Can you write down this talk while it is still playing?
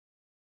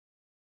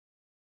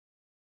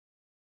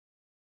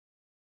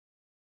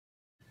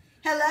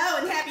Hello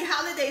and happy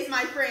holidays,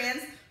 my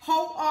friends.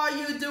 Hope all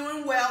you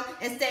doing well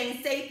and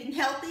staying safe and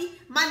healthy.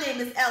 My name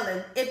is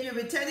Ellen. If you're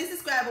a returning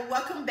subscriber,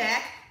 welcome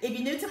back. If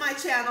you're new to my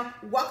channel,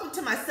 welcome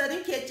to my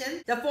Southern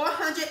Kitchen, the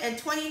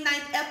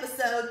 429th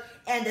episode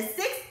and the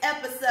 6th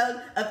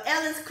episode of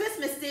Ellen's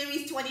Christmas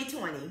Series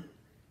 2020.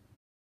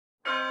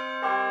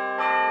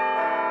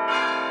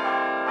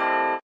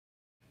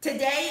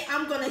 Today,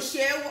 I'm going to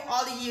share with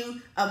all of you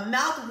a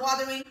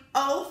mouth-watering,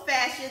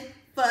 old-fashioned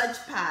fudge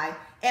pie.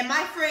 And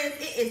my friends,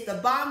 it is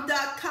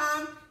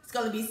thebomb.com. It's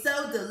going to be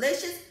so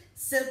delicious,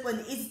 simple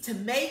and easy to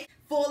make,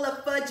 full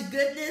of fudge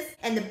goodness.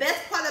 And the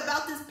best part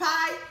about this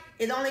pie,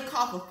 it only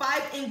calls for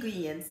 5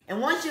 ingredients. And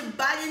once you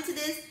bite into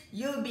this,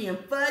 you'll be in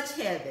fudge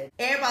heaven.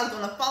 Everybody's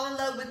going to fall in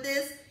love with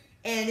this.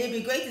 And it'd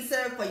be great to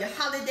serve for your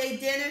holiday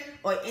dinner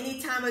or any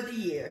time of the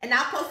year. And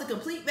I'll post a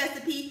complete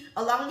recipe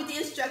along with the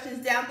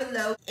instructions down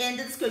below in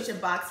the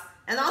description box.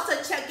 And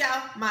also check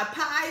out my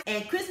pie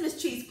and Christmas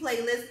trees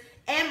playlist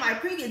and my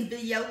previous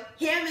video,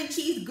 ham and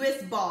cheese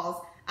grits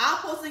balls. I'll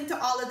post a link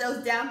to all of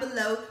those down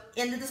below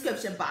in the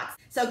description box.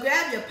 So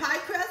grab your pie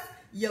crust,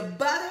 your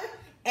butter,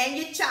 and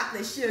your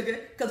chocolate sugar,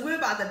 because we're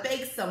about to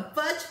bake some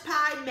fudge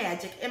pie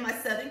magic in my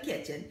Southern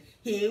kitchen.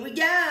 Here we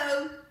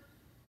go.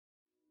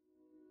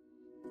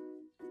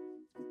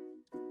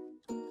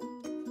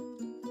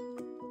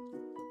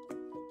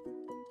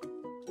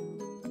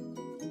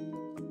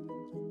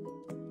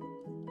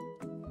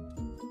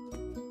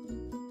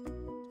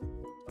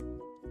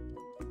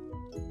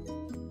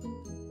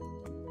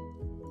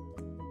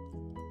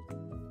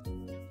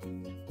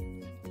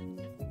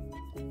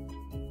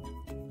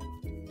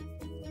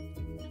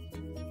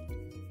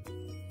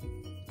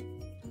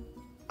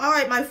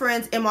 Alright, my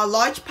friends, in my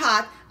large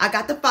pot, I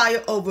got the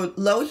fire over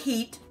low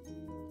heat.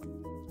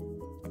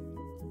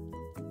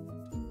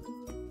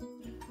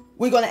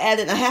 We're going to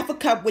add in a half a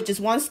cup, which is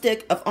 1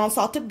 stick of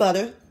unsalted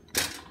butter,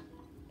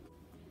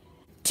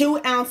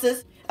 2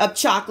 ounces of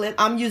chocolate.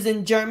 I'm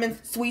using German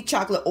sweet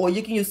chocolate, or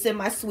you can use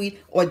semi-sweet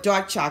or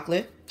dark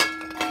chocolate,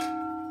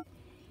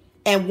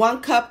 and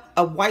 1 cup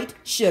of white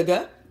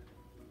sugar,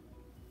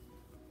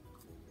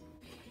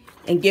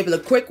 and give it a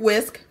quick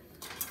whisk.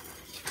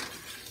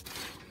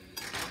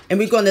 And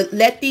we're going to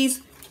let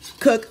these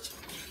cook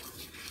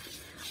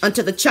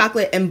until the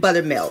chocolate and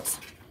butter melts.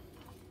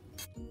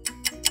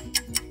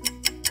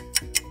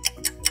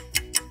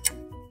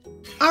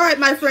 Alright,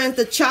 my friends,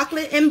 the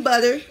chocolate and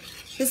butter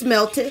is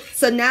melted.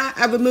 So now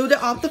I removed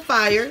it off the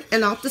fire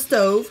and off the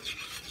stove.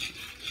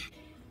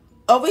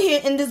 Over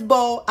here in this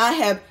bowl, I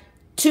have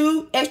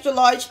 2 extra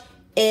large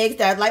eggs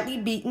that are lightly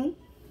beaten.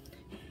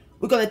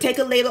 We're going to take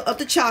a ladle of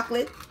the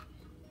chocolate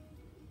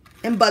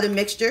and butter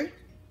mixture.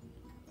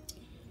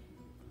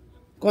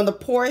 Going to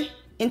pour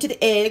into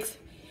the eggs.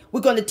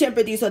 We're going to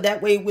temper these so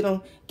that way we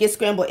don't get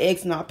scrambled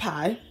eggs in our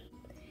pie.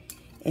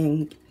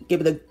 And give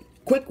it a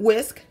quick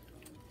whisk.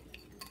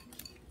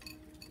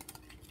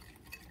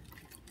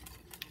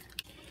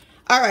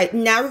 Alright,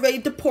 now we're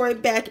ready to pour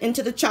it back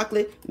into the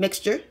chocolate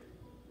mixture.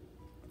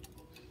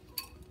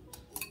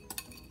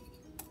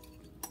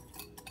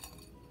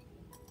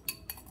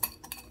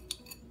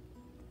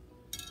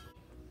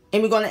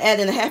 And we're going to add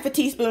in a half a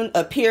teaspoon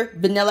of pure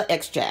vanilla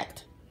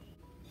extract.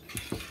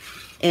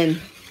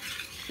 And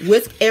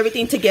whisk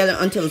everything together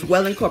until it's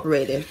well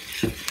incorporated.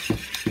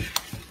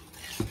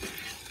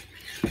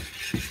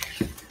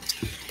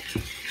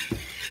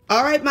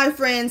 Alright, my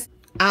friends,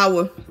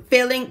 our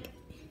filling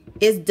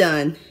is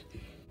done.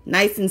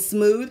 Nice and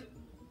smooth.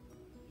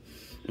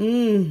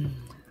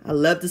 I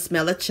love the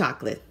smell of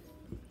chocolate.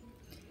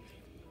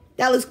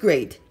 That looks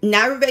great.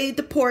 Now we're ready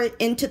to pour it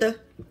into the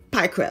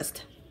pie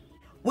crust.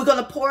 We're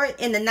going to pour it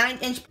in the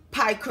 9-inch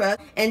pie crust.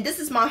 And this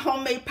is my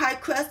homemade pie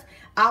crust.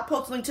 I'll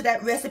post a link to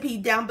that recipe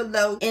down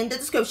below in the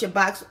description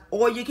box.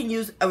 Or you can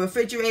use a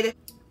refrigerated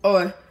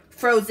or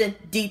frozen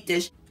deep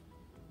dish.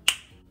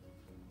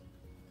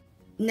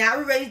 Now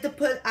we're ready to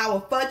put our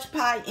fudge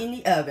pie in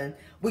the oven.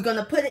 We're going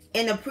to put it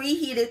in a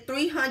preheated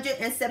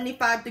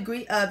 375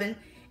 degree oven.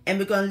 And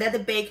we're going to let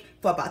it bake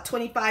for about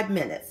 25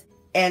 minutes.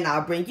 And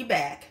I'll bring you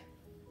back.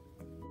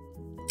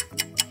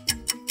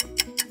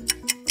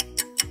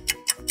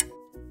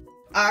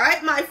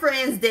 Alright, my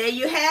friends, there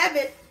you have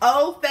it.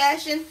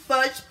 Old-fashioned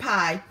fudge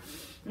pie.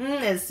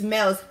 It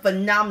smells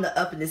phenomenal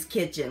up in this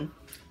kitchen.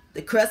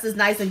 The crust is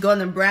nice and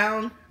golden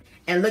brown.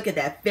 And look at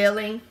that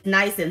filling.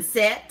 Nice and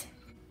set.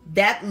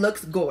 That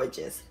looks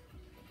gorgeous.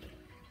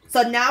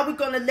 So now we're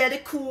going to let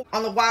it cool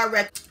on the wire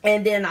rack.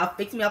 And then I'll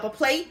fix me up a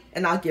plate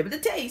and I'll give it a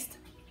taste.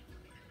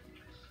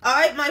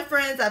 Alright, my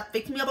friends, I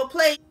fixed me up a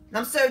plate. And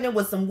I'm serving it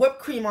with some whipped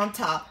cream on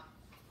top.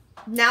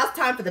 Now it's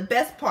time for the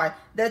best part,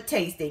 the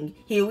tasting.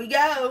 Here we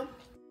go.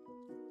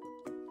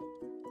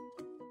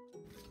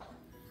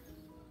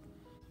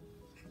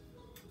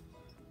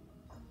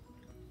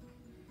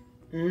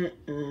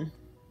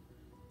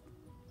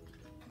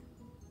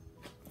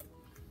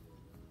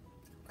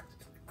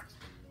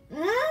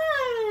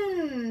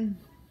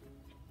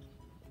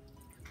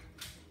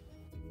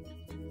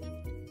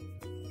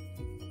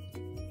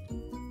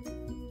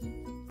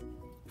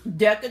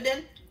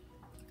 Decadent,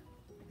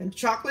 and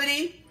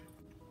chocolatey,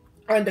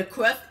 and the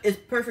crust is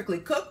perfectly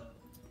cooked.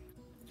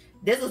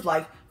 This is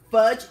like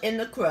fudge in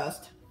the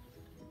crust.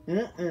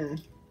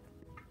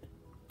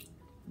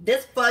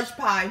 This fudge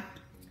pie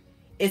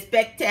is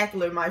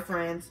spectacular, my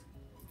friends.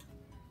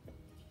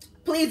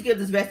 Please give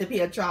this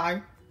recipe a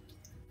try.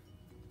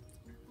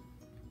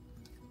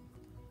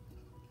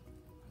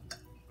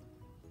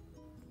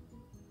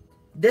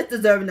 This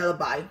deserves another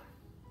bite.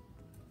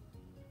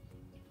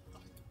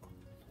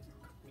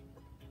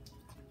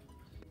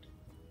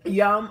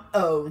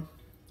 Yum-o.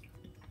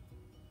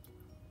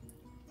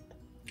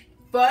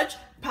 Fudge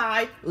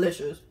pie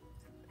licious.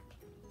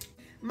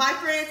 My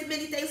friends,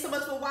 many thanks so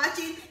much for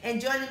watching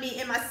and joining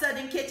me in my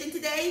southern kitchen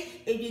today.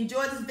 If you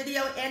enjoyed this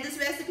video and this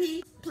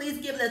recipe, please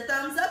give it a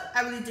thumbs up.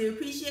 I really do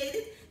appreciate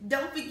it.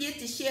 Don't forget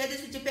to share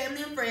this with your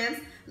family and friends.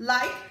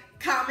 Like,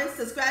 comment,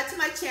 subscribe to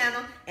my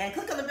channel, and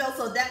click on the bell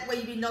so that way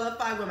you'll be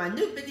notified when my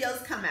new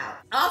videos come out.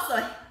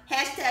 Also,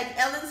 hashtag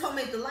Ellen's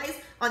Homemade Delights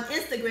on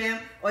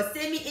Instagram or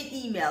send me an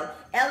email,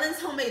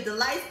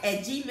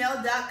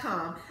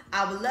 ellenshomemadedelights@gmail.com.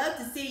 I would love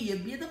to see your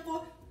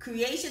beautiful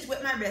creations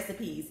with my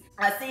recipes.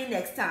 I'll see you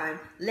next time.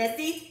 Let's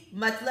eat.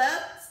 Much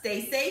love.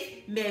 Stay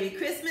safe. Merry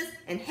Christmas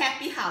and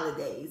Happy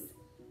Holidays.